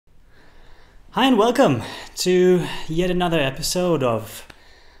Hi and welcome to yet another episode of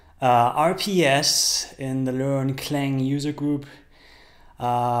RPS in the Learn Clang user group.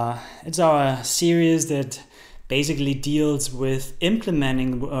 It's our series that basically deals with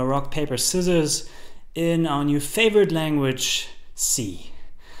implementing rock, paper, scissors in our new favorite language, C.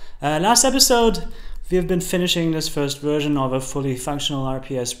 Last episode, we have been finishing this first version of a fully functional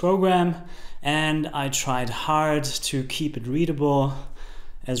RPS program, and I tried hard to keep it readable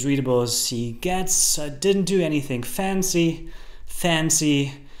as C gets. I didn't do anything fancy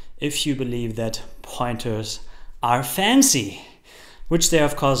if you believe that pointers are fancy, which they're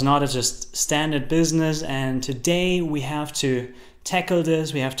of course not. It's just standard business, and today we have to tackle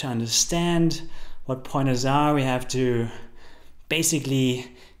this. We have to understand what pointers are. We have to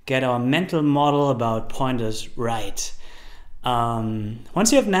basically get our mental model about pointers right.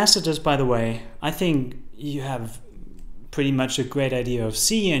 Once you have mastered this, by the way, I think you have pretty much a great idea of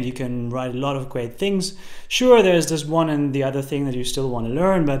C, and you can write a lot of great things. Sure, there's this one and the other thing that you still want to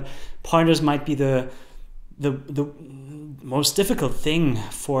learn, but pointers might be the most difficult thing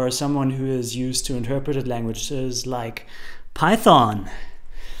for someone who is used to interpreted languages like Python.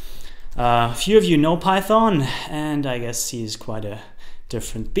 A few of you know Python, and I guess C is quite a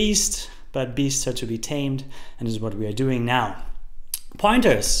different beast, but beasts are to be tamed, and this is what we are doing now.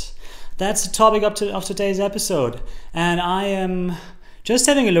 Pointers. That's the topic of today's episode, and I am just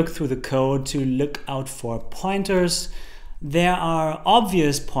having a look through the code to look out for pointers. There are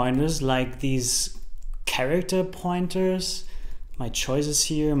obvious pointers like these character pointers. My choices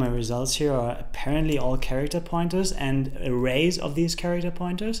here, my results here are apparently all character pointers and arrays of these character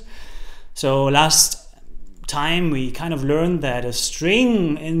pointers. So last time we kind of learned that a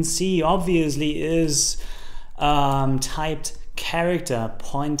string in C obviously is typed character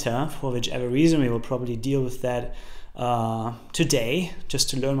pointer. For whichever reason, we will probably deal with that today,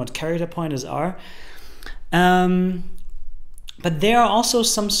 just to learn what character pointers are. But there are also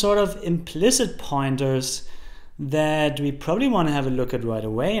some sort of implicit pointers that we probably want to have a look at right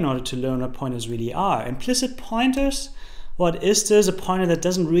away in order to learn what pointers really are. Implicit pointers, what is this? A pointer that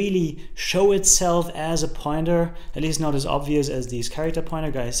doesn't really show itself as a pointer, at least not as obvious as these character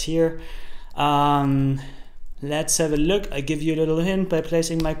pointer guys here. Let's have a look. I give you a little hint by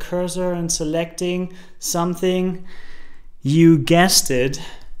placing my cursor and selecting something. You guessed it.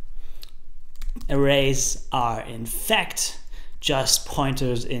 Arrays are in fact just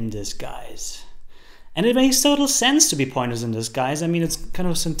pointers in disguise. And it makes total sense to be pointers in disguise. I mean, it's kind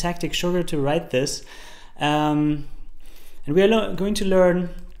of syntactic sugar to write this. And we are going to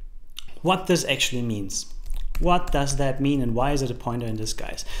learn what this actually means. What does that mean, and why is it a pointer in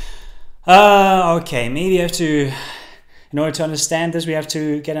disguise? Okay, maybe you have to, in order to understand this, we have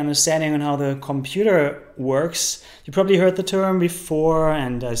to get an understanding on how the computer works. You probably heard the term before,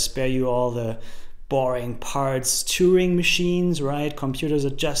 and I spare you all the boring parts. Turing machines, right? Computers are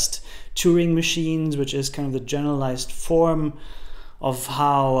just Turing machines, which is kind of the generalized form of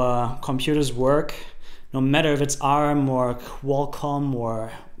how computers work. No matter if it's ARM or Qualcomm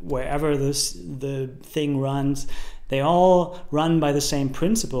or wherever the thing runs, they all run by the same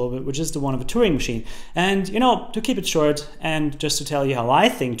principle, which is the one of a Turing machine. And, you know, to keep it short, and just to tell you how I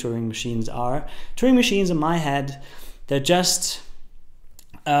think Turing machines in my head, they're just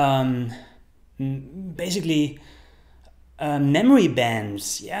basically memory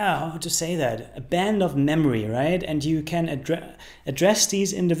bands. Yeah, how to say that? A band of memory, right? And you can address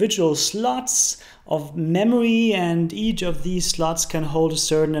these individual slots of memory, and each of these slots can hold a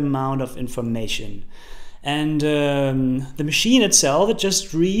certain amount of information. And the machine itself, it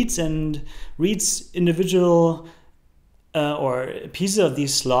just reads individual or pieces of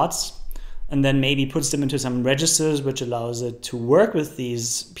these slots, and then maybe puts them into some registers, which allows it to work with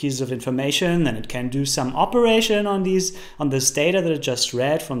these pieces of information. Then it can do some operation on this data that it just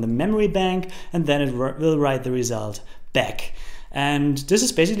read from the memory bank, and then it will write the result back. And this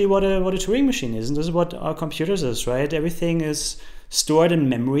is basically what a Turing machine is, and this is what our computers is, right? Everything is stored in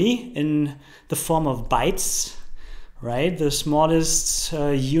memory in the form of bytes, right? The smallest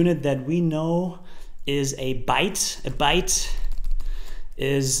unit that we know is a byte. A byte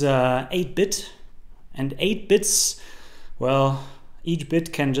is 8-bit, and 8 bits, well, each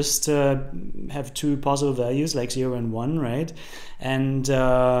bit can just have two possible values, like 0 and 1, right? And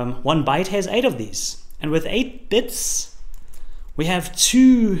 1 byte has 8 of these. And with 8 bits, we have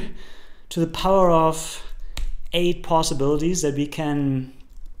 2 to the power of 8 possibilities that we can,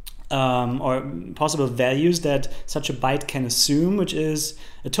 or possible values that such a byte can assume, which is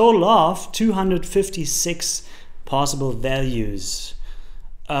a total of 256 possible values.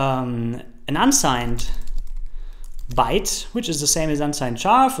 An unsigned byte, which is the same as unsigned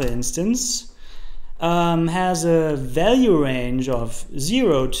char, for instance, has a value range of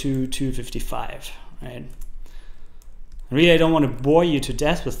 0 to 255, right? Really, I don't want to bore you to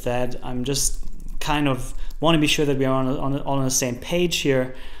death with that. I'm just kind of want to be sure that we are all on the same page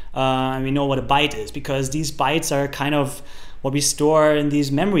here, and we know what a byte is, because these bytes are kind of what we store in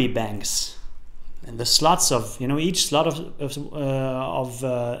these memory banks. And the slots of, each slot of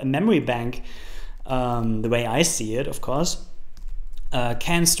a memory bank, the way I see it, of course,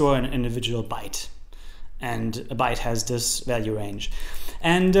 can store an individual byte. And a byte has this value range.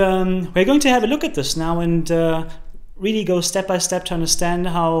 And we're going to have a look at this now and really go step by step to understand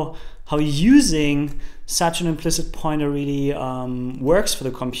how using such an implicit pointer really works for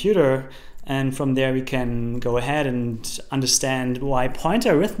the computer. And from there we can go ahead and understand why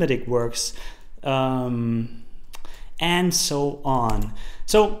pointer arithmetic works, and so on.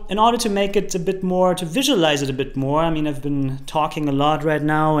 So in order to make it a bit more, to visualize it a bit more, I mean, I've been talking a lot right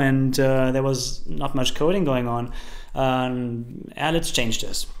now and there was not much coding going on. Let's change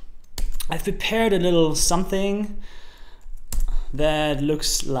this. I've prepared a little something that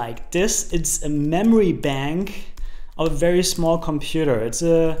looks like this. It's a memory bank of a very small computer. It's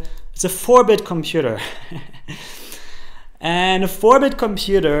a 4-bit computer. And a 4-bit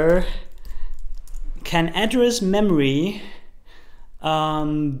computer can address memory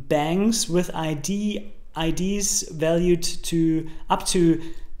banks with IDs valued to up to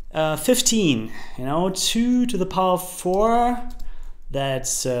 15. 2 to the power 4.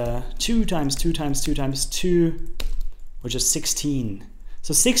 That's 2 times 2 times 2 times 2, which is 16.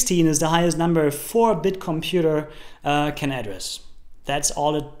 So 16 is the highest number a 4-bit computer can address. That's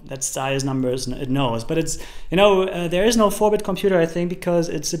the highest numbers it knows. But it's there is no 4-bit computer, I think, because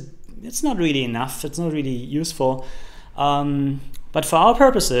it's not really enough. It's not really useful. But for our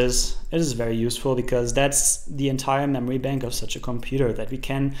purposes, it is very useful because that's the entire memory bank of such a computer that we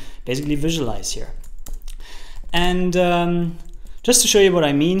can basically visualize here. And just to show you what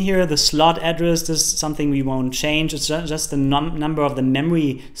I mean here, the slot address is something we won't change. It's just the number of the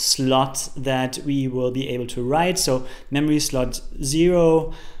memory slot that we will be able to write. So memory slot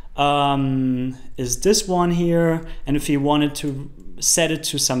 0 is this one here. And if we wanted to set it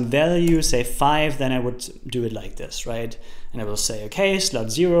to some value, say 5, then I would do it like this, right? And I will say, okay,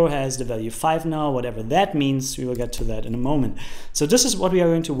 slot 0 has the value 5 now, whatever that means. We will get to that in a moment. So this is what we are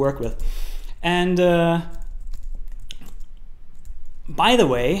going to work with. And by the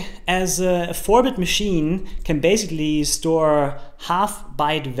way, as a 4-bit machine can basically store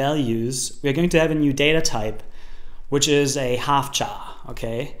half-byte values, we are going to have a new data type, which is a half-char,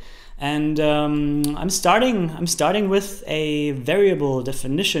 okay? And I'm starting with a variable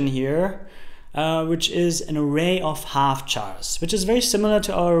definition here, which is an array of half-chars, which is very similar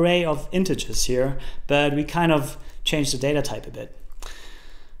to our array of integers here, but we kind of changed the data type a bit.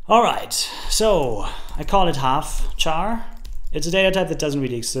 All right, so I call it half-char. It's a data type that doesn't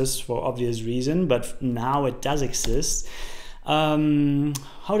really exist for obvious reason, but now it does exist. How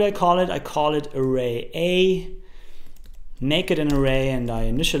do I call it? I call it array A, make it an array, and I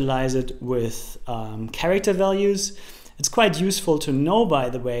initialize it with character values. It's quite useful to know, by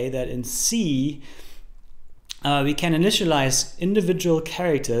the way, that in C, we can initialize individual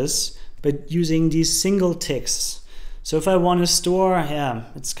characters by using these single ticks. So if I want to store,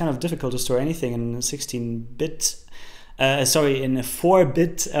 it's kind of difficult to store anything in 16-bit, in a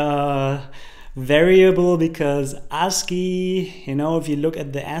 4-bit variable, because ASCII, if you look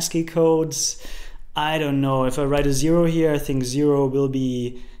at the ASCII codes, I don't know, if I write a 0 here, I think 0 will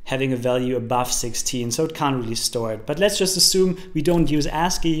be having a value above 16, so it can't really store it. But let's just assume we don't use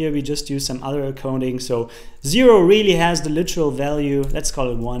ASCII here, we just use some other coding. So 0 really has the literal value, let's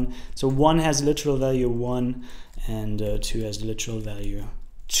call it 1. So 1 has a literal value 1, and 2 has the literal value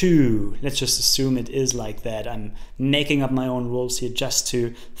 2. Let's just assume it is like that. I'm making up my own rules here just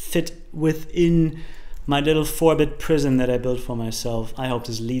to fit within my little 4-bit prison that I built for myself. I hope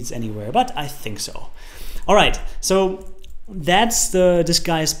this leads anywhere, but I think so. All right, so that's the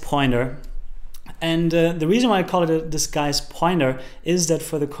disguise pointer. And the reason why I call it a disguise pointer is that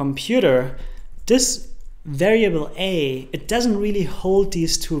for the computer, this variable A, it doesn't really hold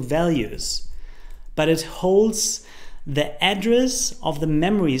these two values, but it holds the address of the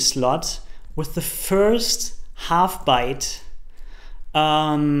memory slot with the first half byte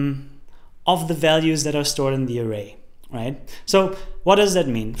of the values that are stored in the array, right? So what does that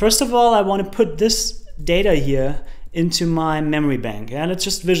mean? First of all, I want to put this data here into my memory bank. Let's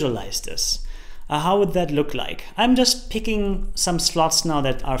just visualize this. How would that look like? I'm just picking some slots now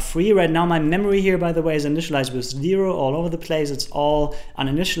that are free. Right now my memory here, by the way, is initialized with 0 all over the place. It's all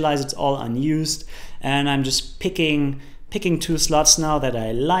uninitialized, it's all unused. And I'm just picking 2 slots now that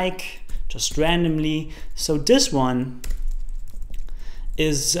I like just randomly. So this one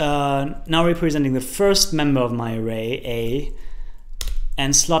is now representing the first member of my array, A,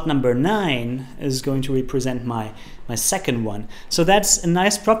 and slot number 9 is going to represent my second one. So that's a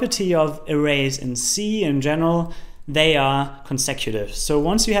nice property of arrays in C. In general, they are consecutive. So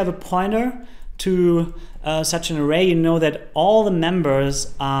once you have a pointer to such an array, you know that all the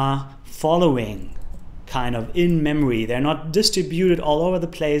members are following kind of in memory. They're not distributed all over the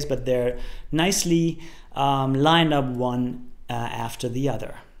place, but they're nicely lined up one after the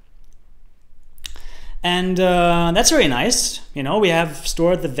other. And that's very nice. You know, we have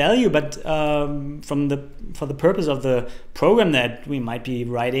stored the value, but for the purpose of the program that we might be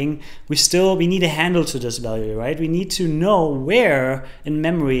writing, we need a handle to this value, right? We need to know where in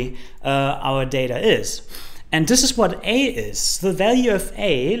memory our data is. And this is what A is. The value of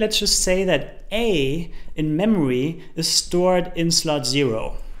A, let's just say that A in memory is stored in slot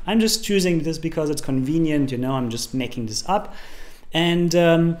 0. I'm just choosing this because it's convenient, you know, I'm just making this up. And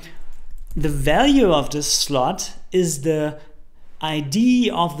the value of this slot is the ID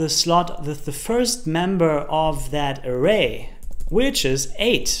of the slot with the first member of that array, which is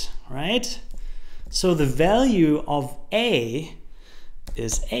 8, right? So the value of A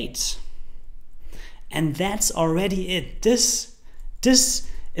is 8. And that's already it. This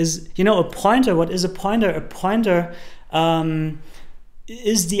is, you know, a pointer. What is a pointer? A pointer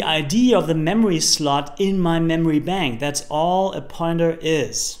is the ID of the memory slot in my memory bank. That's all a pointer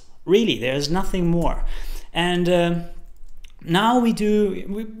is. Really, there's nothing more. And now we do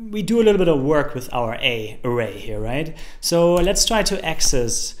a little bit of work with our array here, right? So let's try to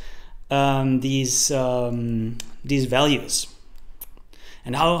access these values.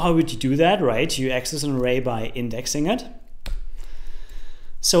 And how would you do that, right? You access an array by indexing it.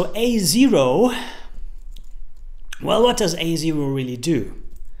 So A0, well, what does A0 really do?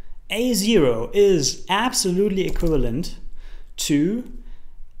 A0 is absolutely equivalent to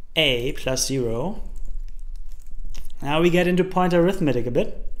A plus 0. Now we get into pointer arithmetic a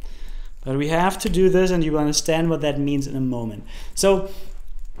bit, but we have to do this and you understand what that means in a moment. So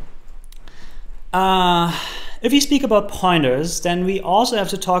if you speak about pointers, then we also have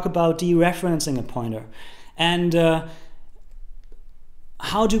to talk about dereferencing a pointer. And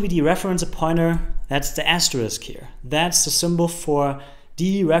how do we dereference a pointer? That's the asterisk here. That's the symbol for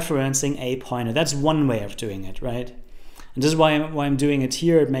dereferencing a pointer. That's one way of doing it, right? And this is why I'm doing it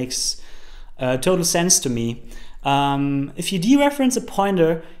here. It makes total sense to me. If you dereference a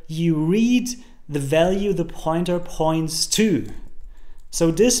pointer, you read the value the pointer points to. So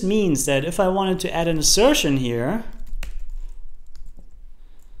this means that if I wanted to add an assertion here,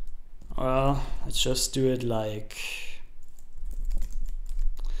 well, let's just do it like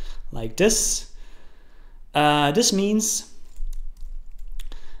this. This means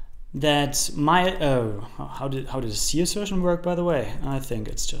that my how did a C assertion work, by the way? I think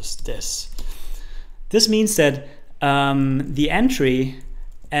it's just this. This means that the entry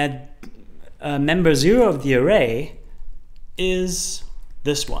at member 0 of the array is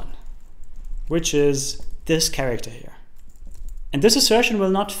this one, which is this character here. And this assertion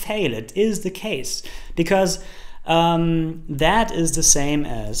will not fail. It is the case because that is the same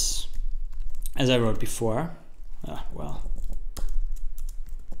as I wrote before. Well,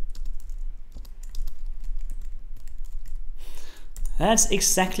 that's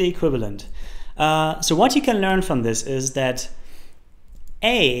exactly equivalent. So what you can learn from this is that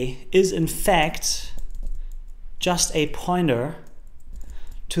A is in fact just a pointer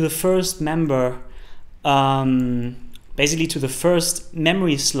to the first member, basically to the first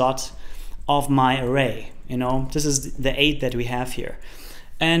memory slot of my array. You know, this is the 8 that we have here.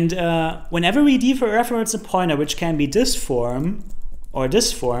 And whenever we dereference a pointer, which can be this form or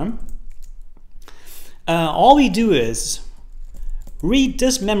this form, all we do is read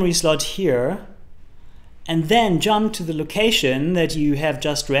this memory slot here and then jump to the location that you have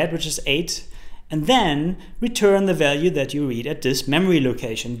just read, which is 8, and then return the value that you read at this memory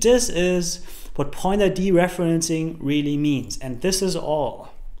location. This is what pointer dereferencing really means, and this is all.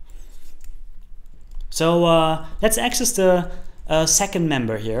 So let's access the second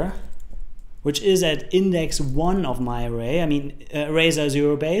member here, which is at index 1 of my array. I mean, arrays are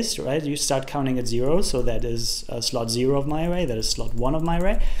 0 based, right? You start counting at 0, so that is slot 0 of my array, that is slot 1 of my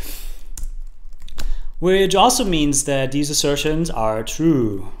array. Which also means that these assertions are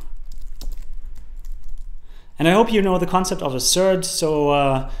true. And I hope you know the concept of assert.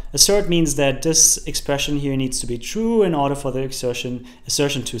 So assert means that this expression here needs to be true in order for the assertion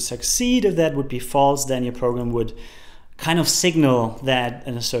to succeed. If that would be false, then your program would kind of signal that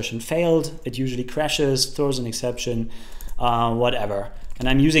an assertion failed. It usually crashes, throws an exception, whatever. And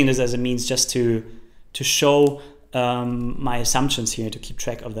I'm using this as a means just to show my assumptions here, to keep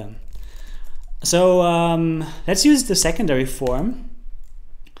track of them. So let's use the secondary form,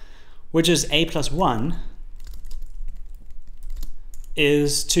 which is a plus 1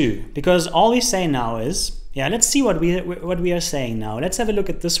 is 2. Because all we say now is, yeah, let's see what we are saying now. Let's have a look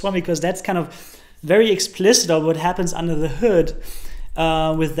at this one, because that's kind of very explicit of what happens under the hood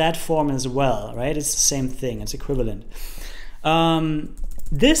with that form as well, right? It's the same thing, it's equivalent.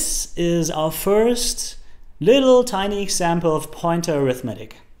 This is our first little tiny example of pointer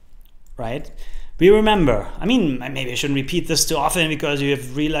arithmetic, right? We remember, I mean, maybe I shouldn't repeat this too often because you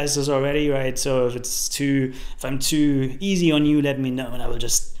have realized this already, right? So if I'm too easy on you, let me know and I will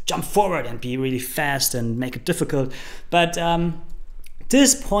just jump forward and be really fast and make it difficult. But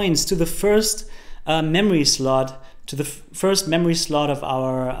this points to the first memory slot, of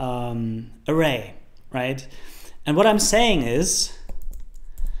our array, right? And what I'm saying is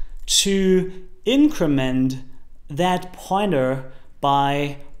to increment that pointer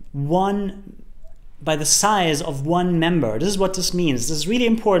by the size of one member. This is what this means. This is really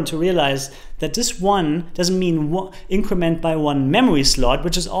important to realize that this one doesn't mean increment by one memory slot,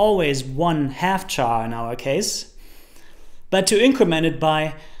 which is always one half char in our case, but to increment it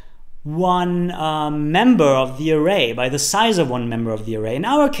by one member of the array, by the size of one member of the array. In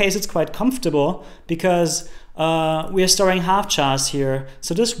our case, it's quite comfortable because we are storing half chars here.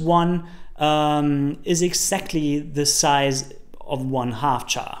 So this one is exactly the size of one half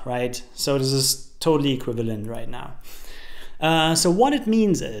char, right? So this is totally equivalent right now. So what it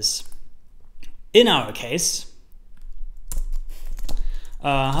means is, in our case,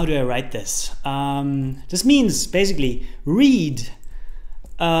 how do I write this? This means basically read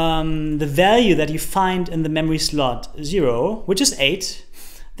the value that you find in the memory slot 0, which is 8,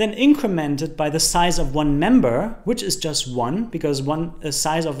 then increment it by the size of one member, which is just 1, because the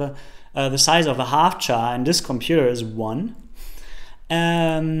size of a half char in this computer is 1,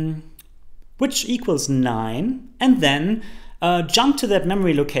 which equals 9, and then jump to that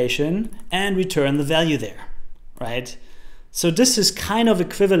memory location and return the value there, right? So this is kind of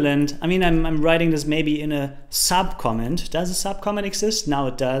equivalent. I mean, I'm writing this maybe in a subcomment. Does a subcomment exist? Now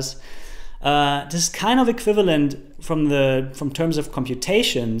it does. This is kind of equivalent from terms of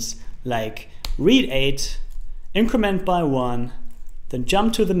computations, like read 8, increment by 1, then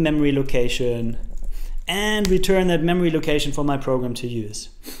jump to the memory location and return that memory location for my program to use.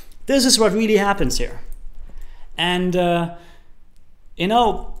 This is what really happens here. And you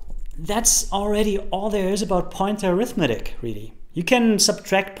know, that's already all there is about pointer arithmetic, really. You can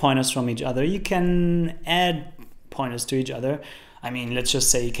subtract pointers from each other. You can add pointers to each other. I mean, let's just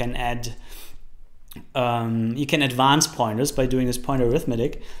say you can advance pointers by doing this pointer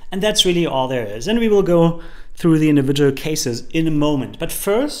arithmetic, and that's really all there is. And we will go through the individual cases in a moment. But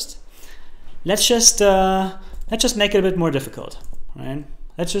first, let's just make it a bit more difficult, right?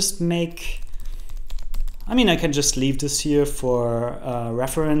 Let's just make. I mean, I can just leave this here for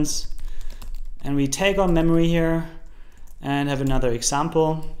reference, and we take our memory here and have another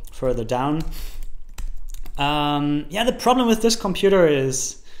example further down. Yeah, the problem with this computer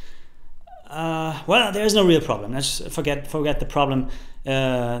is, well, there's no real problem. Let's just forget the problem.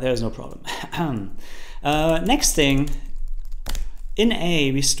 There's no problem. Next thing, in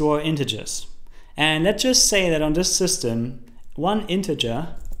A we store integers, and let's just say that on this system, one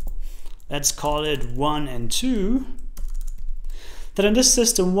integer, let's call it 1 and 2, that in this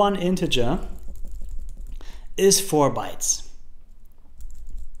system one integer is 4 bytes.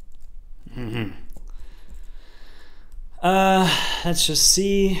 Let's just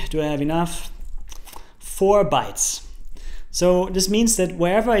see, do I have enough? 4 bytes. So this means that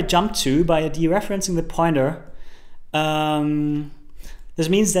wherever I jump to by dereferencing the pointer, this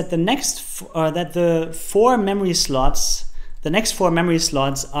means that the next four memory slots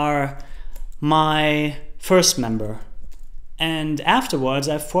are my first member, and afterwards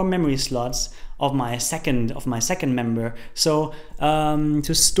I have 4 memory slots of my second member. So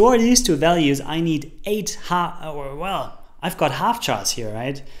to store these two values, I need 8 I've got half chars here,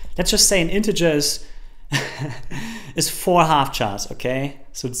 right? Let's just say an integer is 4 half chars, okay?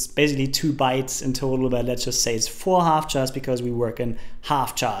 So it's basically 2 bytes in total, but let's just say it's 4 half chars because we work in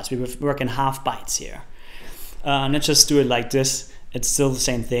half chars. We work in half bytes here. Let's just do it like this. It's still the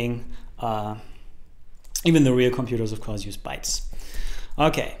same thing. Even the real computers, of course, use bytes.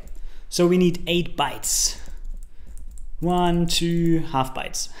 Okay, so we need 8 bytes. 1, 2, half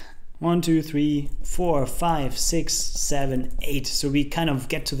bytes. 1, 2, 3, 4, 5, 6, 7, 8. So we kind of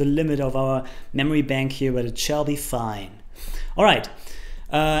get to the limit of our memory bank here, but it shall be fine. All right,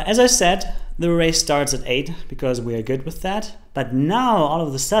 as I said, the array starts at 8 because we are good with that. But now, all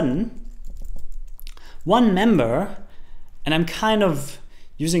of a sudden, one member, and I'm kind of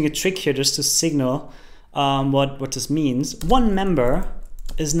using a trick here just to signal what this means. One member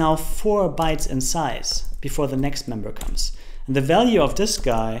is now 4 bytes in size before the next member comes. And the value of this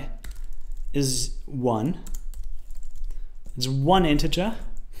guy is 1. It's 1 integer.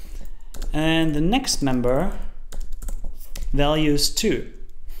 And the next member value is 2.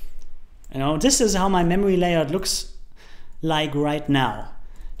 You know, this is how my memory layout looks like right now.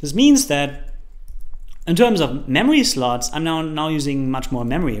 This means that in terms of memory slots, I'm now using much more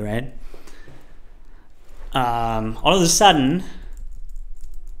memory, right? All of a sudden,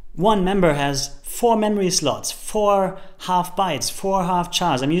 one member has 4 memory slots, 4 half bytes, 4 half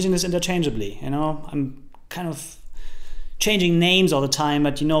chars. I'm using this interchangeably. You know, I'm kind of changing names all the time,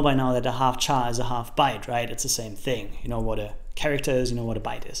 but you know by now that a half char is a half byte, right? It's the same thing. You know what a character is, you know what a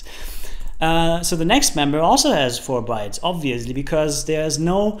byte is. So the next member also has 4 bytes, obviously, because there's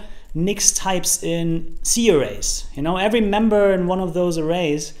no nix types in C arrays. You know, every member in one of those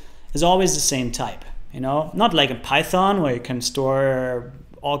arrays is always the same type. You know, not like in Python where you can store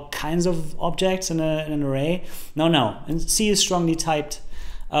all kinds of objects in an array. No. And C is strongly typed.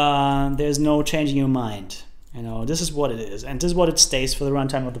 There's no changing your mind. You know, this is what it is, and this is what it stays for the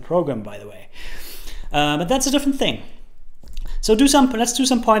runtime of the program, by the way. But that's a different thing. So let's do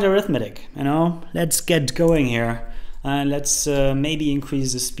some pointer arithmetic. You know, let's get going here, and let's maybe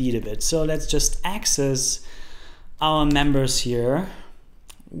increase the speed a bit. So let's just access our members here.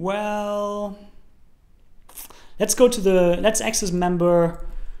 Well, let's access member.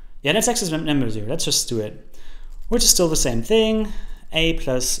 Yeah, let's access members here. Let's just do it. Which is still the same thing. A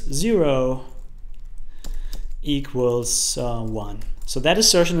plus 0 equals 1. So that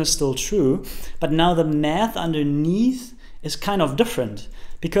assertion is still true, but now the math underneath is kind of different,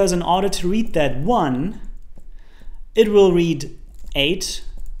 because in order to read that 1, it will read 8,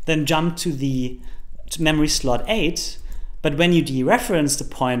 then jump to memory slot 8, but when you dereference the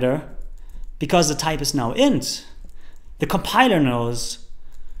pointer, because the type is now int, the compiler knows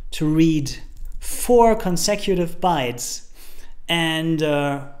to read 4 consecutive bytes and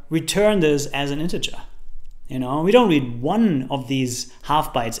return this as an integer. You know, we don't read 1 of these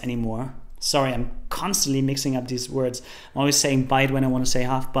half bytes anymore. Sorry, I'm constantly mixing up these words. I'm always saying byte when I want to say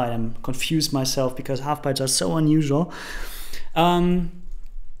half byte. I'm confused myself because half bytes are so unusual. But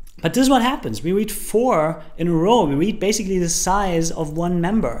this is what happens. We read 4 in a row. We read basically the size of one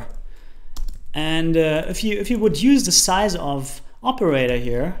member. And if you would use the size of operator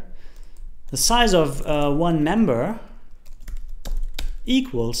here, the size of one member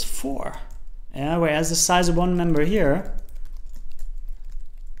equals 4. Yeah, whereas the size of one member here,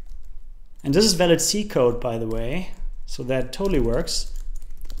 and this is valid C code, by the way, so that totally works,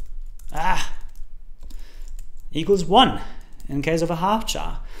 equals 1 in case of a half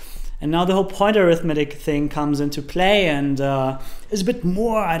char. And now the whole pointer arithmetic thing comes into play, and is a bit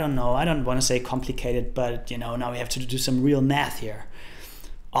more, I don't know, I don't want to say complicated, but you know, now we have to do some real math here.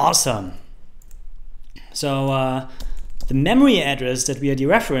 Awesome. So the memory address that we are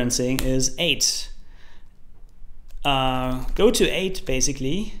dereferencing is 8. Go to 8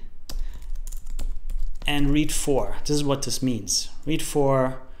 basically and read 4. This is what this means. Read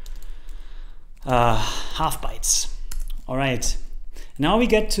 4 half bytes. All right. Now we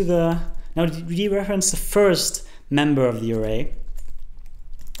get to now we dereference the first member of the array.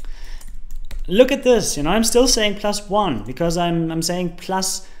 Look at this. You know, I'm still saying +1 because I'm saying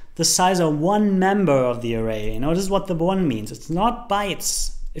plus the size of one member of the array. You know, this is what the 1 means. It's not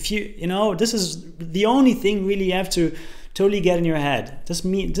bytes. If you know, this is the only thing really you have to totally get in your head. This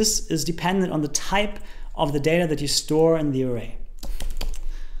is dependent on the type of the data that you store in the array.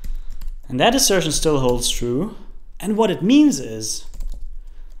 And that assertion still holds true. And what it means is,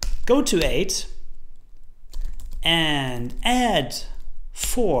 go to 8 and add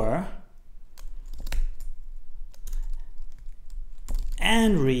 4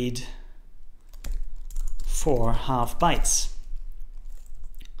 and read 4 half bytes.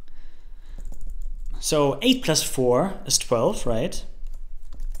 So 8 plus 4 is 12, right?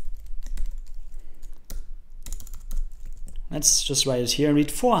 Let's just write it here and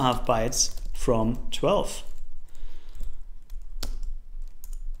read 4 half bytes from 12.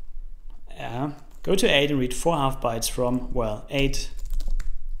 Yeah, go to 8 and read 4 half bytes from, well, 8.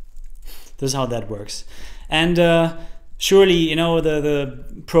 This is how that works. And surely, you know, the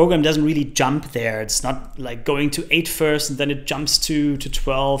program doesn't really jump there. It's not like going to 8 first and then it jumps to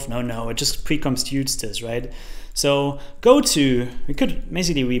 12. No, it just pre-computes this, right? So we could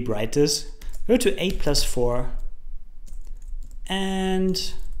basically rewrite this. Go to 8 plus 4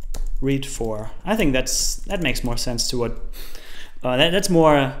 and read 4. I think that makes more sense to what that's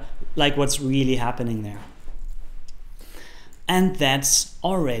more like what's really happening there. And that's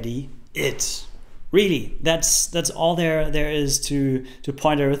already it. Really, that's all there is to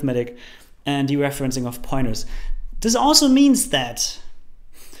pointer arithmetic and dereferencing of pointers. This also means that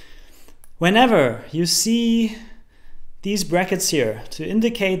whenever you see these brackets here to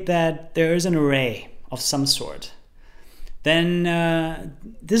indicate that there is an array of some sort, then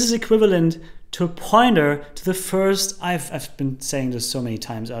this is equivalent to a pointer to the first, I've been saying this so many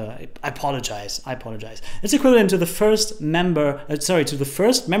times, I apologize. It's equivalent to the first member, to the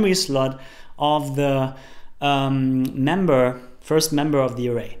first memory slot of the first member of the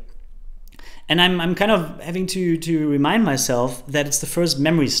array. And I'm kind of having to remind myself that it's the first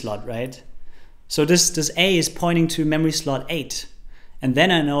memory slot, right? So this A is pointing to memory slot 8. And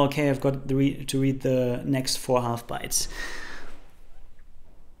then I know, okay, I've got to read the next 4 half bytes.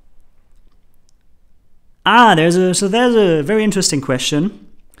 There's a very interesting question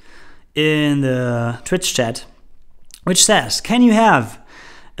in the Twitch chat, which says, can you have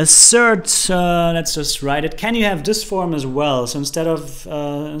assert, let's just write it, can you have this form as well? So instead of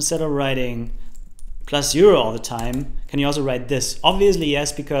writing +0 all the time, can you also write this? Obviously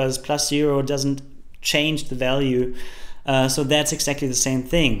yes, because +0 doesn't change the value, so that's exactly the same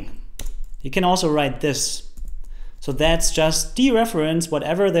thing. You can also write this. So that's just dereference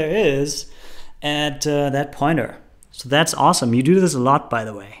whatever there is at that pointer. So that's awesome. You do this a lot, by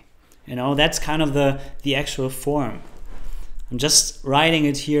the way. You know, that's kind of the actual form. I'm just writing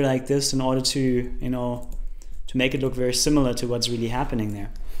it here like this in order to, you know, to make it look very similar to what's really happening there.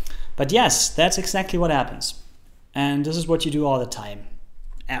 But yes, that's exactly what happens. And this is what you do all the time.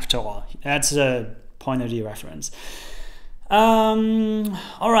 After all, that's a pointer dereference.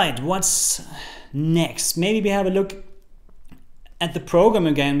 All right, what's next? Maybe we have a look at the program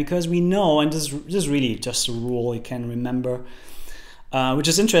again, because we know, and this is really just a rule you can remember, which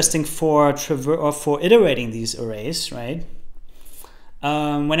is interesting for iterating these arrays, right?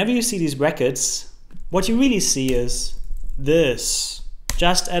 Whenever you see these brackets, what you really see is this,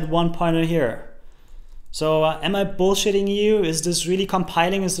 just at one pointer here. So am I bullshitting you? Is this really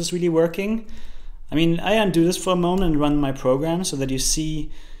compiling? Is this really working? I mean, I undo this for a moment and run my program so that you see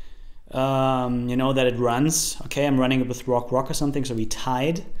you know, that it runs. Okay, I'm running it with rock or something, so we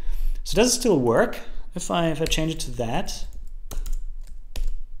tied. So does it still work if I change it to that?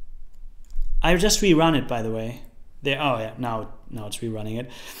 I just rerun it, by the way. There, oh yeah, now it's rerunning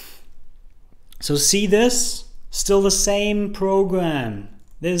it. So see this? Still the same program.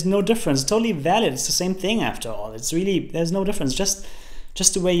 There's no difference. It's totally valid. It's the same thing after all. It's really, there's no difference. Just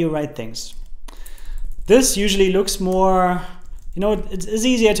the way you write things. This usually looks more, you know, it's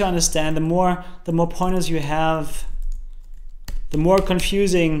easier to understand. The more pointers you have, the more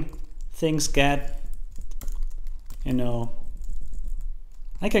confusing things get. You know,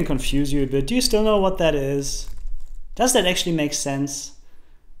 I can confuse you a bit. Do you still know what that is? Does that actually make sense?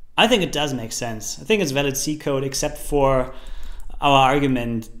 I think it does make sense. I think it's valid C code, except for our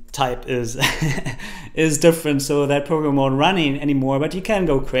argument type is is different, so that program won't run anymore. But you can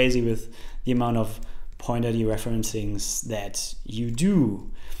go crazy with the amount of pointer dereferencings that you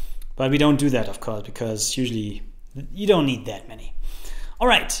do. But we don't do that, of course, because usually you don't need that many. All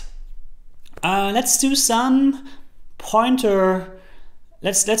right, let's do some pointer.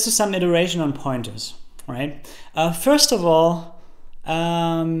 Let's do some iteration on pointers. All right. First of all,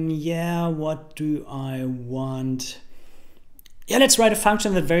 yeah, what do I want? Yeah, let's write a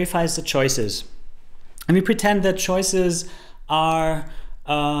function that verifies the choices, and we pretend that choices are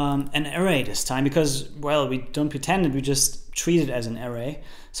an array this time, because, well, we don't pretend it, we just treat it as an array.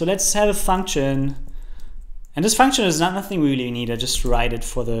 So let's have a function, and this function is nothing we really need. I just write it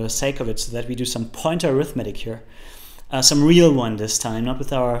for the sake of it, so that we do some pointer arithmetic here, some real one this time, not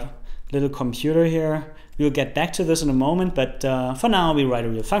with our little computer here. We'll get back to this in a moment, but for now we write a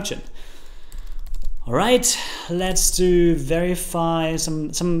real function. All right, let's do verify,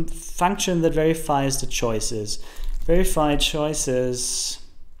 some function that verifies the choices. Verify choices,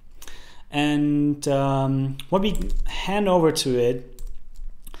 and what we hand over to it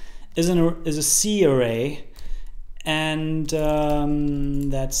is a C array, and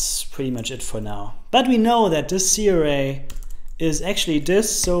that's pretty much it for now. But we know that this C array is actually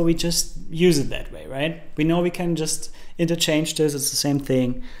this, so we just use it that way, right? We know we can just interchange this, it's the same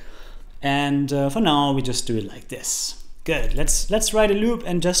thing. And for now, we just do it like this. Good, let's write a loop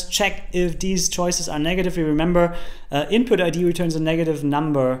and just check if these choices are negative. You remember, input ID returns a negative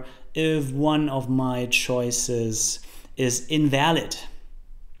number if one of my choices is invalid.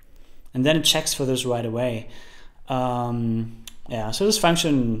 And then it checks for this right away. And Yeah, so this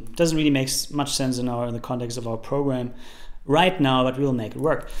function doesn't really make much sense in the context of our program right now, but we'll make it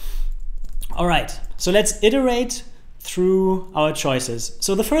work. All right, so let's iterate through our choices.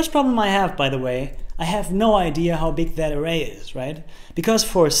 So the first problem I have, by the way, I have no idea how big that array is, right? Because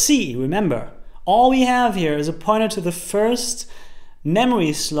for C, remember, all we have here is a pointer to the first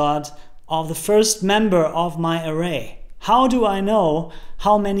memory slot of the first member of my array. How do I know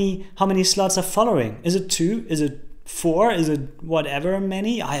how many slots are following? Is it 2? Is it 4? Is it whatever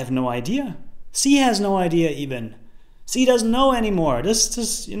many? I have no idea. C has no idea even. C doesn't know anymore.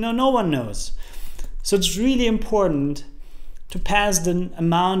 This no one knows. So it's really important to pass the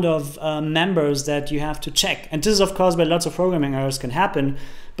amount of members that you have to check. And this is of course where lots of programming errors can happen,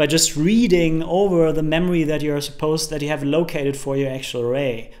 by just reading over the memory that you have located for your actual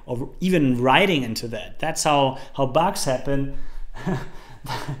array, or even writing into that. That's how bugs happen.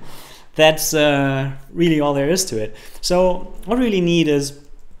 That's really all there is to it. So what we really need is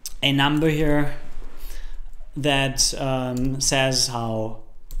a number here that says how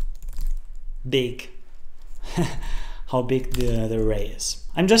big the array is.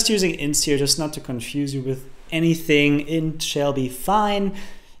 I'm just using ints here just not to confuse you with anything. Int shall be fine,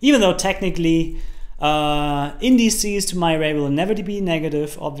 even though technically indices to my array will never be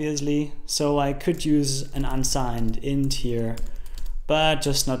negative, obviously. So I could use an unsigned int here, but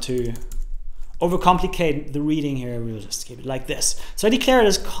just not to overcomplicate the reading here, we'll just keep it like this. So I declare it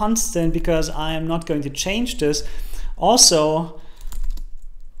as constant because I am not going to change this. Also,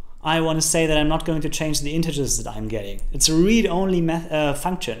 I want to say that I'm not going to change the integers that I'm getting. It's a read-only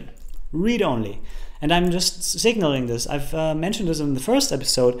function, read-only. And I'm just signaling this. I've mentioned this in the first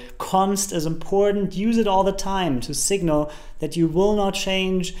episode. Const is important. Use it all the time to signal that you will not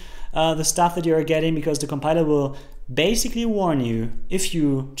change the stuff that you're getting, because the compiler will basically warn you if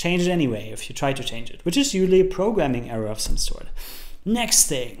you change it anyway, if you try to change it, which is usually a programming error of some sort. Next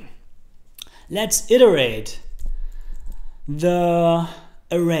thing, let's iterate the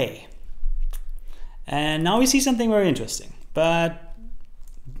array. And now we see something very interesting, but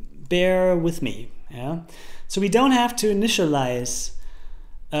bear with me. Yeah, so we don't have to initialize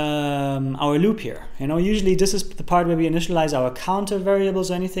our loop here. Usually this is the part where we initialize our counter variables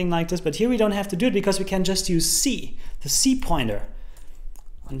or anything like this, but here we don't have to do it because we can just use C, the C pointer.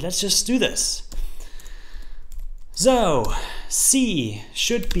 And let's just do this. So C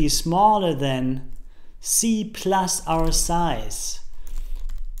should be smaller than C plus our size.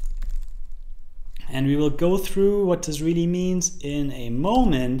 And we will go through what this really means in a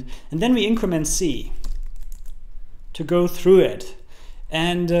moment, and then we increment C to go through it.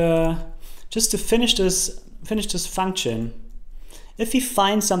 And just to finish this function, if we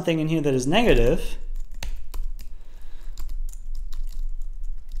find something in here that is negative,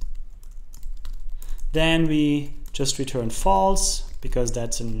 then we just return false, because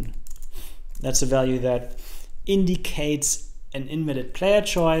that's a value that indicates an invalid player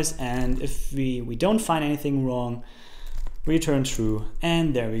choice. And if we don't find anything wrong, return true,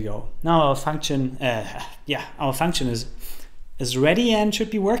 and there we go. Now our function, is ready and should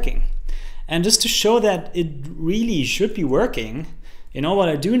be working. And just to show that it really should be working, what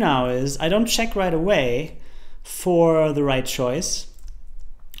I do now is I don't check right away for the right choice,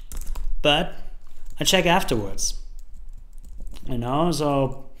 but I check afterwards.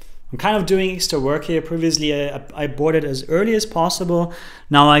 So I'm kind of doing extra work here. Previously I aborted as early as possible.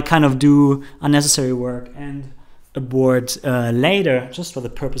 Now I kind of do unnecessary work and abort later, just for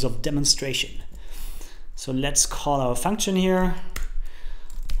the purpose of demonstration. So let's call our function here,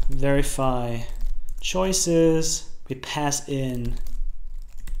 verify choices. We pass in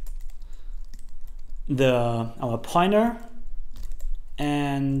our pointer,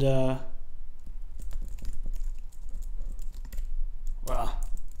 and well,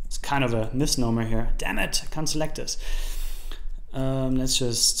 it's kind of a misnomer here. Damn it, I can't select this. Let's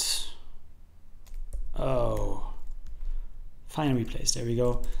just, find and replace. There we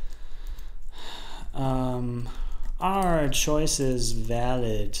go. Are choices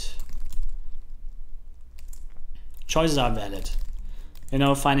valid? Choices are valid.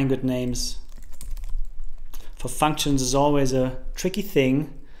 Finding good names for functions is always a tricky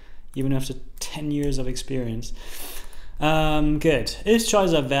thing, even after 10 years of experience. Good. If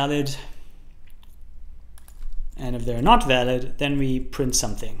choices are valid, and if they're not valid, then we print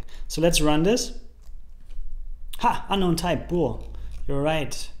something. So let's run this. Ha! Unknown type, bool. You're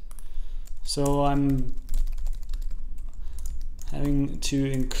right. So I'm having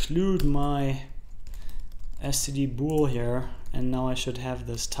to include my std bool here, and now I should have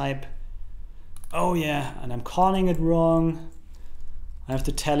this type. Oh yeah, and I'm calling it wrong. I have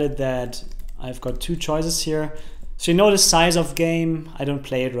to tell it that I've got two choices here. So you know the size of game. I don't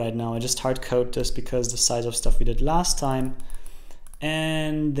play it right now. I just hard code this because the size of stuff we did last time.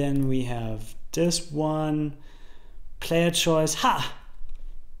 And then we have this one. Player choice. Ha!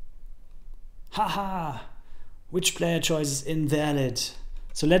 Ha ha! Which player choice is invalid?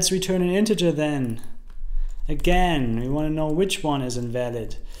 So let's return an integer then. Again, we want to know which one is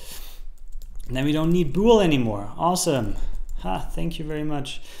invalid. And then we don't need bool anymore. Awesome. Ha, thank you very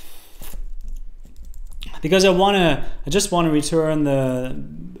much. Because I just want to return the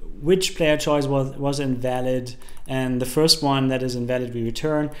which player choice was invalid, and the first one that is invalid we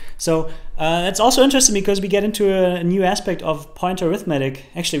return. So that's also interesting because we get into a new aspect of pointer arithmetic.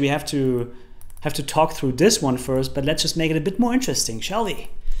 Actually, we have to talk through this one first, but let's just make it a bit more interesting, shall we?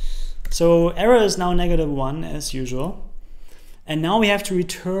 So error is now -1 as usual, and now we have to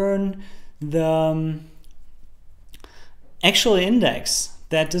return the actual index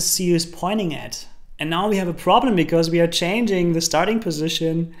that this C is pointing at. And now we have a problem because we are changing the starting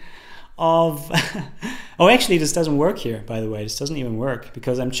position of oh, actually this doesn't work here, by the way. This doesn't even work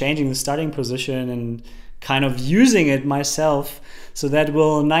because I'm changing the starting position and kind of using it myself, so that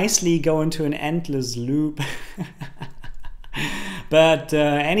will nicely go into an endless loop. But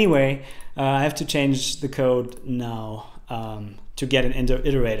anyway, I have to change the code now to get an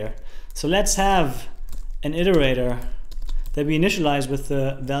iterator. So let's have an iterator that we initialize with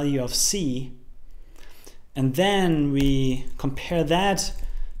the value of C, and then we compare that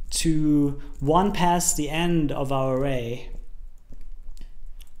to 1 past the end of our array,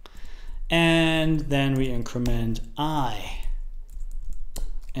 and then we increment I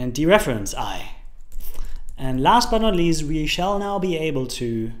and dereference I. And last but not least, we shall now be able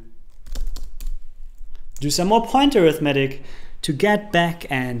to do some more pointer arithmetic to get back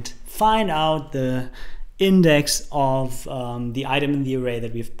and find out the index of the item in the array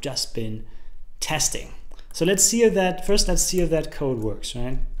that we've just been testing. So let's see if that, first let's see if that code works,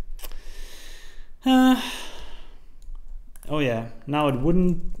 right? Oh yeah, now it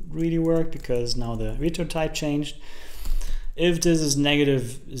wouldn't really work because now the return type changed. If this is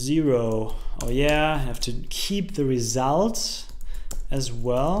 -0, oh yeah, I have to keep the result as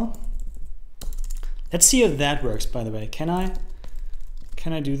well. Let's see if that works, by the way. Can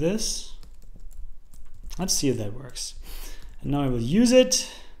I do this? Let's see if that works. And now I will use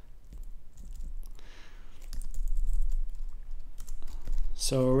it.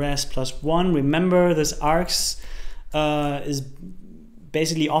 So res +1, remember this args is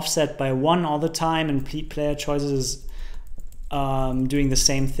basically offset by 1 all the time, and player choices doing the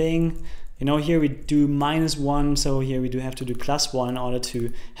same thing. You know, here we do -1, so here we do have to do +1 in order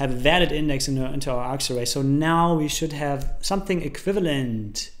to have a valid index into our args array. So now we should have something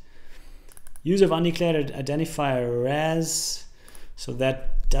equivalent. Use of undeclared identifier res, so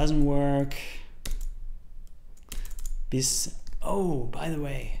that doesn't work. Oh, by the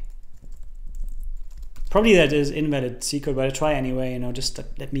way, probably that is invalid C code, but I try anyway. You know, just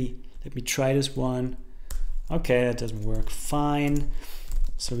let me try this one. Okay, that doesn't work. Fine.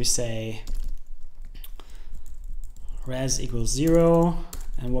 So we say res equals 0,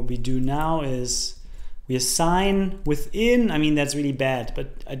 and what we do now is we assign within. I mean, that's really bad, but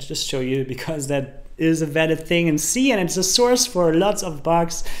I just show you because that is a valid thing in C, and it's a source for lots of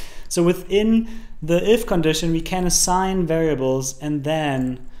bugs. So within the if condition, we can assign variables and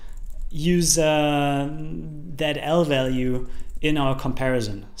then use that L value in our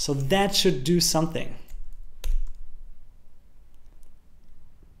comparison. So that should do something.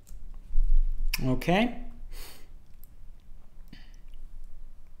 Okay.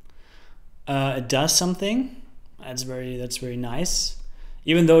 It does something. That's very nice.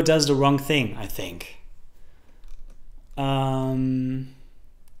 Even though it does the wrong thing, I think.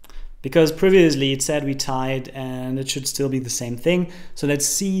 Because previously it said we tied, and it should still be the same thing. So let's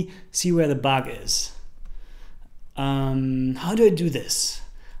see where the bug is. How do I do this?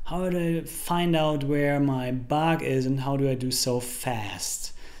 How do I find out where my bug is, and how do I do so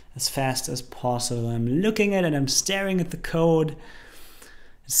fast? As fast as possible. I'm looking at it, I'm staring at the code.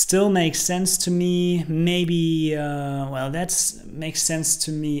 It still makes sense to me. Maybe, well, that makes sense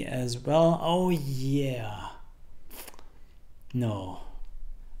to me as well. Oh yeah. No.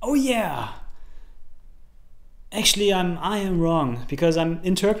 Oh yeah. Actually, I am wrong because I'm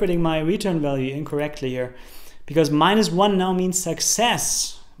interpreting my return value incorrectly here. Because -1 now means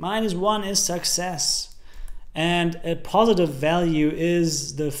success. -1 is success. And a positive value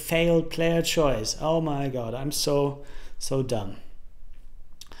is the failed player choice. Oh my god, I'm so dumb.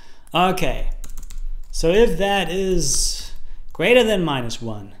 Okay, so if that is greater than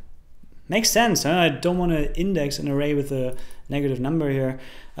 -1, makes sense, huh? I don't want to index an array with a negative number here.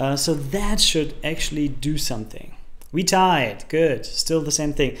 So that should actually do something. We tied. Good. Still the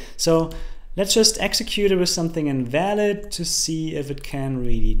same thing. So let's just execute it with something invalid to see if it can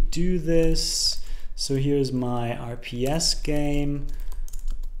really do this. So here's my RPS game.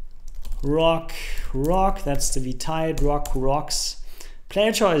 Rock, rock. That's the we tied. Rock, rocks.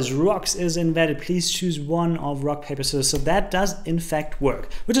 Player choice, rocks is invalid. Please choose one of rock, paper, scissors. So that does in fact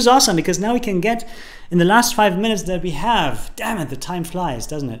work, which is awesome because now we can get in the last 5 minutes that we have. Damn it, the time flies,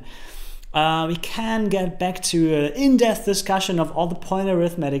 doesn't it? We can get back to an in-depth discussion of all the pointer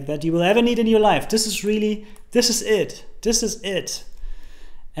arithmetic that you will ever need in your life. This is it. This is it.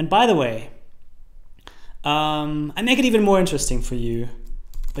 And by the way, I make it even more interesting for you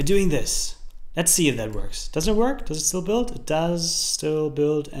by doing this. Let's see if that works. Does it work? Does it still build? It does still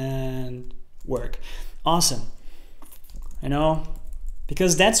build and work. Awesome. You know,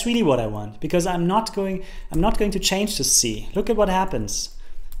 because that's really what I want. Because I'm not going to change the C. Look at what happens.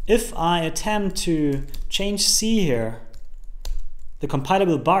 If I attempt to change C here, the compiler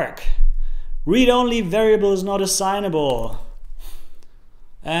will bark. Read-only variable is not assignable.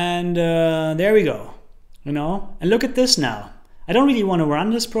 And there we go. You know, and look at this now. I don't really want to run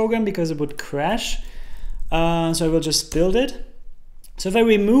this program because it would crash, so I will just build it. So if I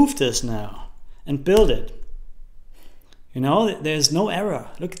remove this now and build it, you know, there's no error.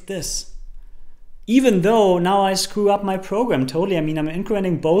 Look at this. Even though now I screw up my program totally, I mean, I'm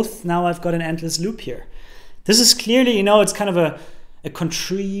incrementing both, now I've got an endless loop here. This is clearly, you know, it's kind of a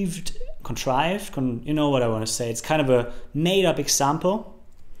contrived, you know what I want to say. It's kind of a made up example,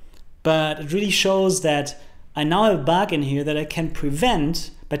 but it really shows that I now have a bug in here that I can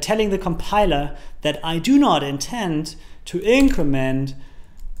prevent by telling the compiler that I do not intend to increment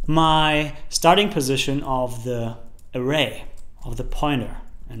my starting position of the array, of the pointer,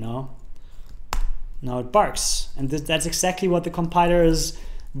 you know. Now it barks, and that's exactly what the compiler is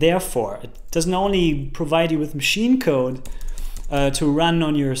there for. It doesn't only provide you with machine code to run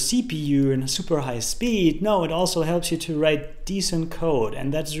on your CPU in super high speed, no, it also helps you to write decent code,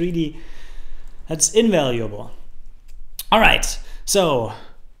 and that's invaluable. All right, so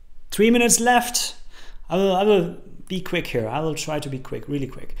 3 minutes left. I will be quick here. I will try to be quick, really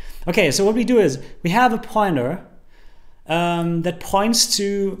quick. Okay, so what we do is we have a pointer that points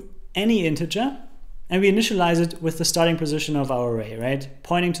to any integer, and we initialize it with the starting position of our array, right?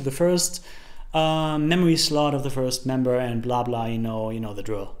 Pointing to the first memory slot of the first member and blah blah. You know the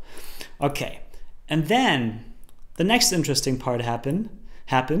drill. Okay, and then the next interesting part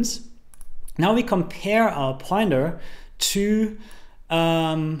happens. Now we compare our pointer to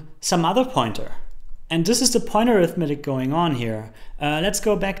some other pointer, and this is the pointer arithmetic going on here. Let's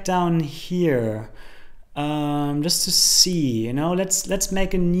go back down here just to see. You know, let's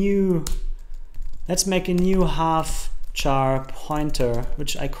make a new half char pointer,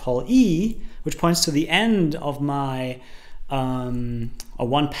 which I call E, which points to the end of my or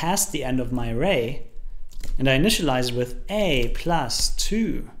one past the end of my array, and I initialize with a plus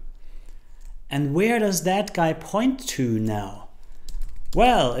 2. And where does that guy point to now?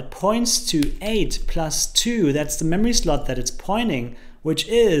 Well, it points to 8 plus 2. That's the memory slot that it's pointing, which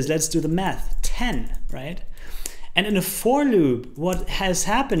is, let's do the math, 10, right? And in a for loop, what is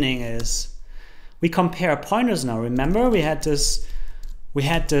happening is we compare pointers now. Remember, we had this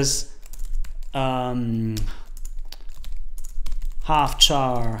half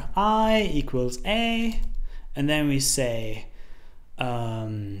char I equals a, and then we say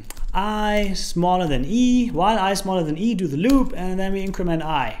I smaller than e, while I smaller than e, do the loop, and then we increment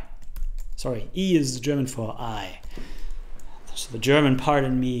I. Sorry, e is the German for I. So the German part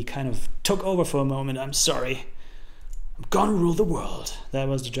in me kind of took over for a moment. I'm sorry. I'm gonna rule the world. That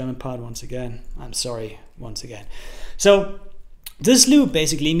was the German part once again. I'm sorry once again. So this loop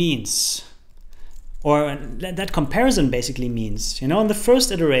basically means, or that comparison basically means, you know, in the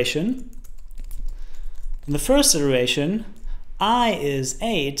first iteration, I is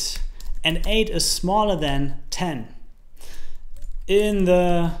 8, and 8 is smaller than 10. In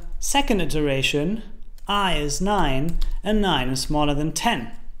the second iteration, I is 9, and 9 is smaller than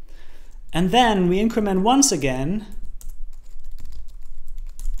 10. And then we increment once again,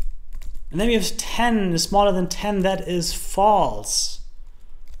 and then we have 10 is smaller than 10. That is false.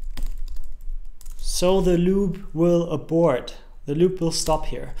 So the loop will abort. The loop will stop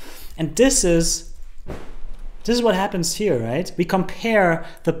here. And this is what happens here, right? We compare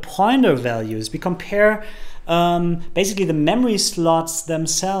the pointer values. We compare basically the memory slots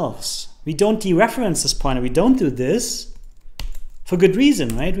themselves. We don't dereference this pointer. We don't do this for good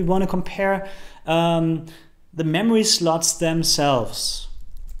reason, right? We want to compare the memory slots themselves.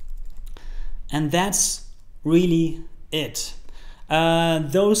 And that's really it.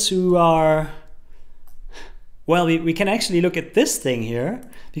 Those who are well, we can actually look at this thing here,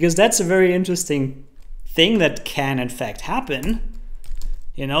 because that's a very interesting thing that can in fact happen.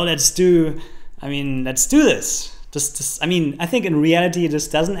 You know, let's do this. I mean, I think in reality this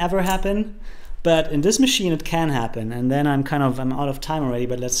doesn't ever happen, but in this machine it can happen. And then I'm out of time already,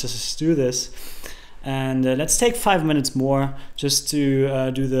 but let's just do this. And let's take 5 minutes more just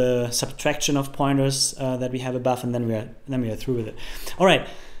to do the subtraction of pointers that we have above, and then we are through with it. All right,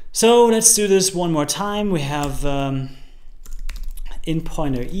 so let's do this one more time. We have in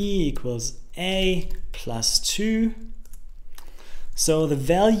pointer e equals a plus 2. So the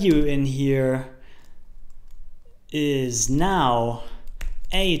value in here is now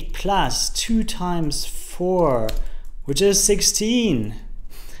 8 plus 2 times 4, which is 16.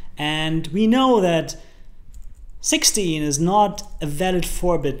 And we know that 16 is not a valid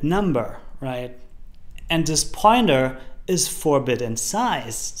 4-bit number, right? And this pointer is 4-bit in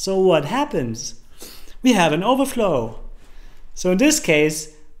size. So what happens? We have an overflow. So in this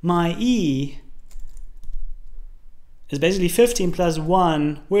case, my e is basically 15 plus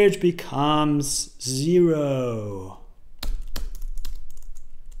 1, which becomes 0.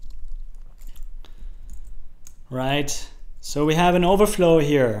 Right? So we have an overflow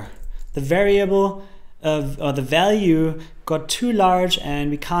here. The variable or the value got too large,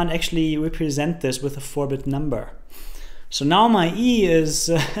 and we can't actually represent this with a 4-bit number. So now my e is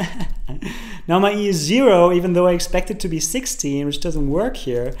now my e is 0, even though I expect it to be 16, which doesn't work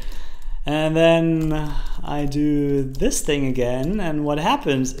here. And then I do this thing again, and what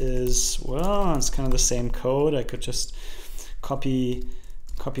happens is, well, it's kind of the same code. I could just copy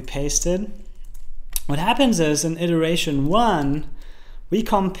paste it. What happens is in iteration 1, we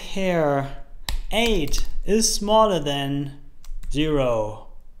compare 8 is smaller than 0,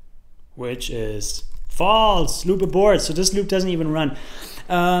 which is false. Loop abort. So this loop doesn't even run.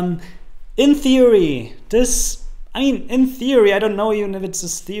 In theory, in theory, I don't know even if it's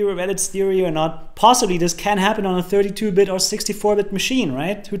a valid theory or not. Possibly this can happen on a 32-bit or 64-bit machine,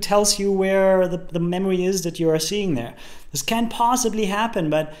 right? Who tells you where the memory is that you are seeing there? This can possibly happen,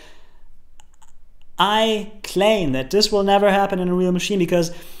 but I claim that this will never happen in a real machine,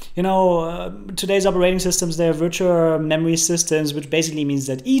 because today's operating systems, they have virtual memory systems, which basically means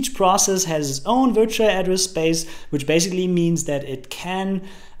that each process has its own virtual address space, which basically means that it can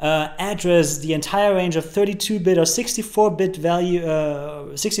address the entire range of 32-bit or 64-bit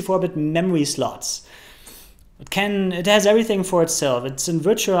 64-bit memory slots. It has everything for itself. It's in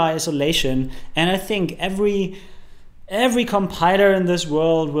virtual isolation, and I think every compiler in this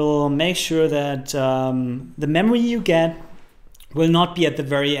world will make sure that the memory you get will not be at the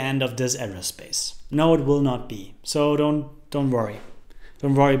very end of this address space. No, it will not be. So don't worry.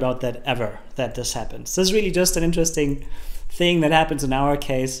 Don't worry about that ever, that this happens. This is really just an interesting thing that happens in our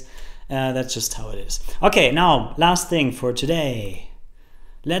case. That's just how it is. Okay, now last thing for today.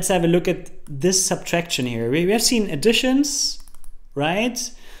 Let's have a look at this subtraction here. We have seen additions,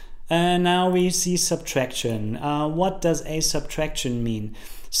 right? And now we see subtraction. What does a subtraction mean?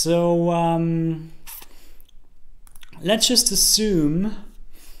 So let's just assume,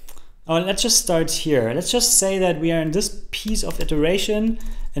 let's just start here. Let's just say that we are in this piece of iteration,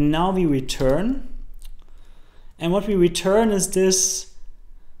 and now we return. And what we return is this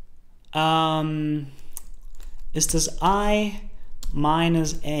I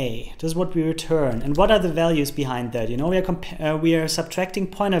minus a. This is what we return. And what are the values behind that? We are subtracting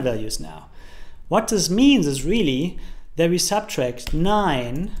pointer values now. What this means is really that we subtract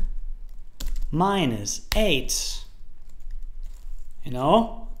 9 minus 8.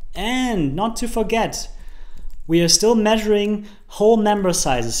 And not to forget, we are still measuring whole member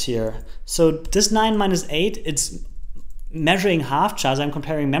sizes here. So this 9 minus 8, it's measuring half chars. I'm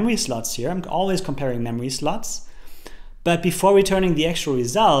comparing memory slots here. I'm always comparing memory slots. But before returning the actual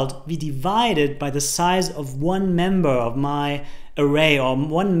result, we divide it by the size of one member of my array, or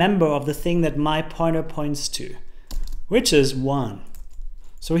one member of the thing that my pointer points to, which is 1.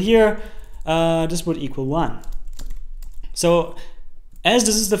 So here, this would equal 1. So as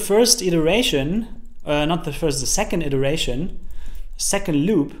this is the first iteration, the second iteration, second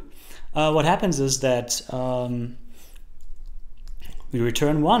loop, what happens is that we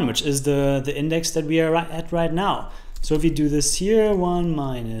return 1, which is the index that we are at right now. So if we do this here, 1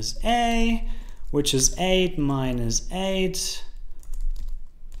 minus a, which is 8 minus 8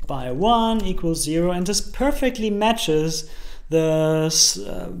 by 1 equals 0, and this perfectly matches the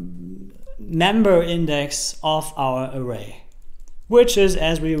member index of our array, which is,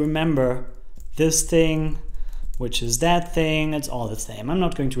 as we remember, this thing, which is that thing. It's all the same. I'm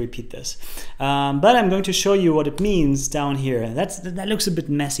not going to repeat this, but I'm going to show you what it means down here. That looks a bit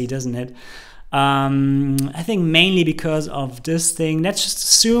messy, doesn't it? I think mainly because of this thing. Let's just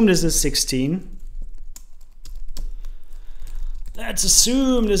assume this is 16. Let's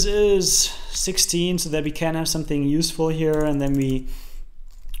assume this is 16 so that we can have something useful here, and then we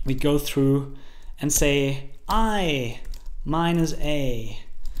go through and say I minus a.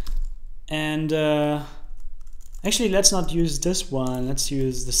 And actually, let's not use this one. Let's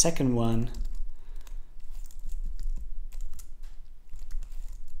use the second one.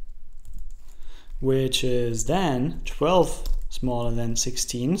 Which is then 12 smaller than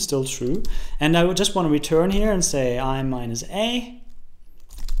 16, still true. And I would just want to return here and say I minus a,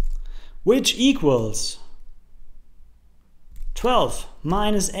 which equals 12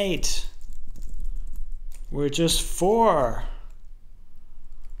 minus 8, which is 4,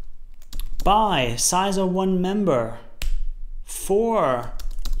 by size of one member, 4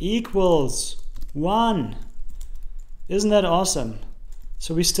 equals 1. Isn't that awesome?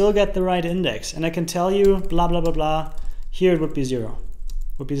 So we still get the right index, and I can tell you blah blah blah blah, here it would be 0,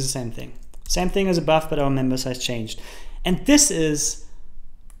 would be the same thing. Same thing as above, but our member size changed. And this is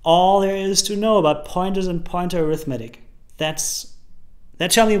all there is to know about pointers and pointer arithmetic. That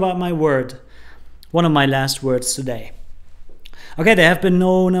shall be about my word, one of my last words today. Okay, there have been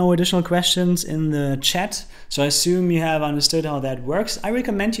no additional questions in the chat, so I assume you have understood how that works. I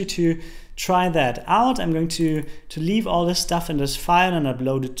recommend you to try that out. I'm going to leave all this stuff in this file and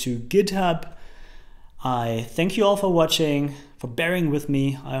upload it to GitHub. I thank you all for watching, for bearing with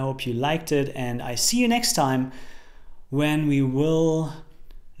me. I hope you liked it, and I see you next time when we will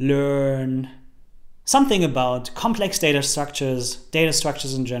learn something about complex data structures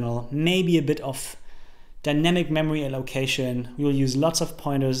in general, maybe a bit of dynamic memory allocation. We will use lots of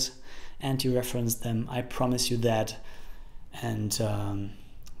pointers and to reference them. I promise you that. And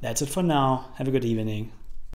that's it for now. Have a good evening.